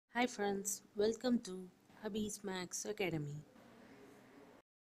Hi friends, welcome to Abi'sMaths Academy.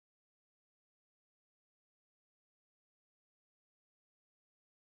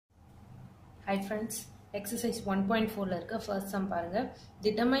 Hi friends, exercise 1.4 la irukka first sum parunga.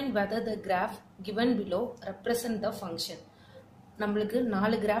 Determine whether the graph given below represent the function. நம்மளுக்கு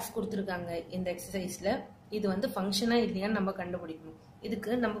 4 graph கொடுத்திருக்காங்க இந்த எக்ஸசைஸ்ல. இது வந்து ஃபங்க்ஷனா இல்லையான்னு நம்ம கண்டுபிடிக்கணும்.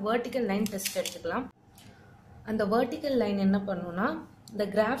 இதுக்கு நம்ம vertical line test எடுத்துக்கலாம். அந்த vertical line என்ன பண்ணும்னா இந்த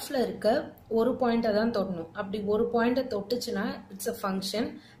கிராஃப்ல இருக்க ஒரு பாயிண்ட தான் தொடணும். அப்படி ஒரு பாயிண்ட தொட்டுச்சுனா it's a function.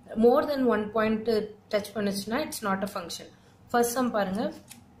 More than one point touch பண்ணுச்சுனா it's not a function. First sum பாருங்க.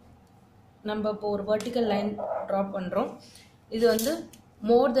 நம்ம இப்போ ஒரு vertical line draw பண்றோம். இது வந்து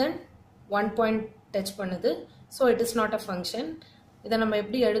more than one point touch பண்ணுது. So it is not a function. இதை நம்ம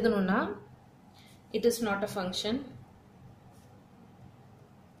எப்படி எழுதணும்னா it is not a function.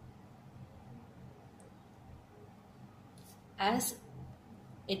 As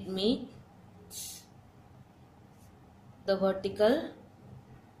it meets the vertical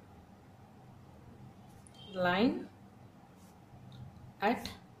line at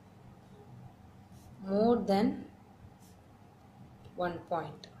more than one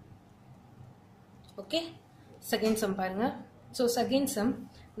point. Okay, second sum பாருங்க. So second sum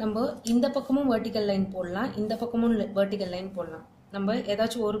நம்ம இந்த பக்கமும் vertical line போடலாம், இந்த பக்கமும் vertical line போடலாம். நம்ம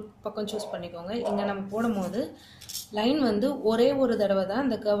ஏதாச்சும் ஒரு பக்கம் சூஸ் பண்ணிக்கோங்க. இங்க நம்ம போடும்போது லைன் வந்து ஒரே ஒரு தடவை தான்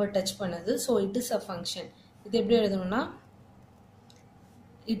அந்த கர்வை டச் பண்ணுது. So it is a function. இது எப்படி எழுதணும்னா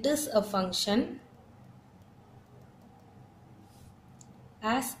it is a function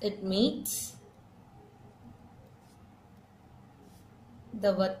as it meets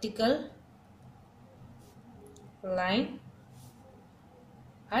the vertical line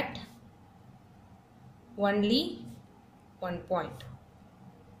at only one point.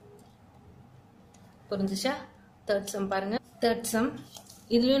 புரிஞ்சுச்சா? third sum பாருங்க. third sum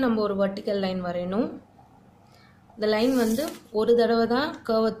இதுலயும் நம்ம ஒரு vertical line வரையணும். இந்த லைன் வந்து ஒரு தடவை தான்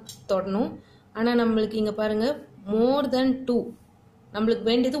கர்வை தொடணும். ஆனா நம்மளுக்கு இங்க பாருங்க more than 2. நம்மளுக்கு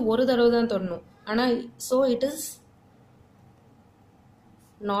வேண்டியது ஒரு தடவை தான் தொடணும். ஆனா so it is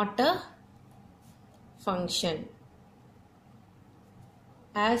not a function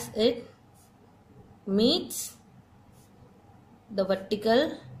as it meets the vertical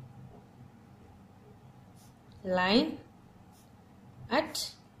line at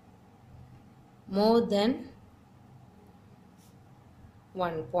more than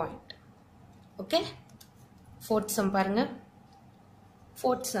one point. Okay, fourth sum பாருங்க.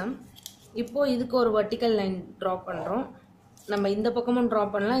 fourth sum இப்போ இதுக்கு ஒரு vertical line draw பண்றோம். நம்ம இந்த பக்கமும் draw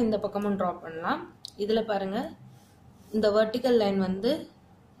பண்ணலாம், இந்த பக்கமும் draw பண்ணலாம். இதுல பாருங்க இந்த vertical line வந்து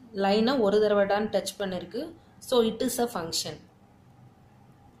லைனை ஒரு தடவை தான் டச் பண்ணிருக்கு. So it is a function.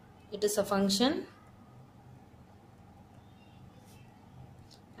 It is a function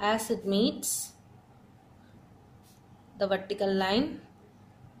as it meets the vertical line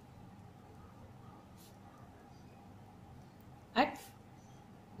at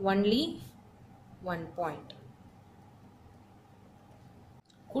only one point.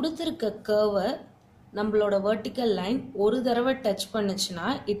 கொடுத்திருக்க கர்வை நம்மளோட vertical line ஒரு தடவை touch பண்ணுச்சுனா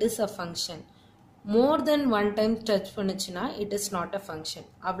it is a function. More than one time touch பண்ணுச்சுனா it is not a function.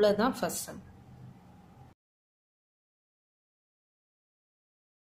 அவ்வளவுதான் first sum.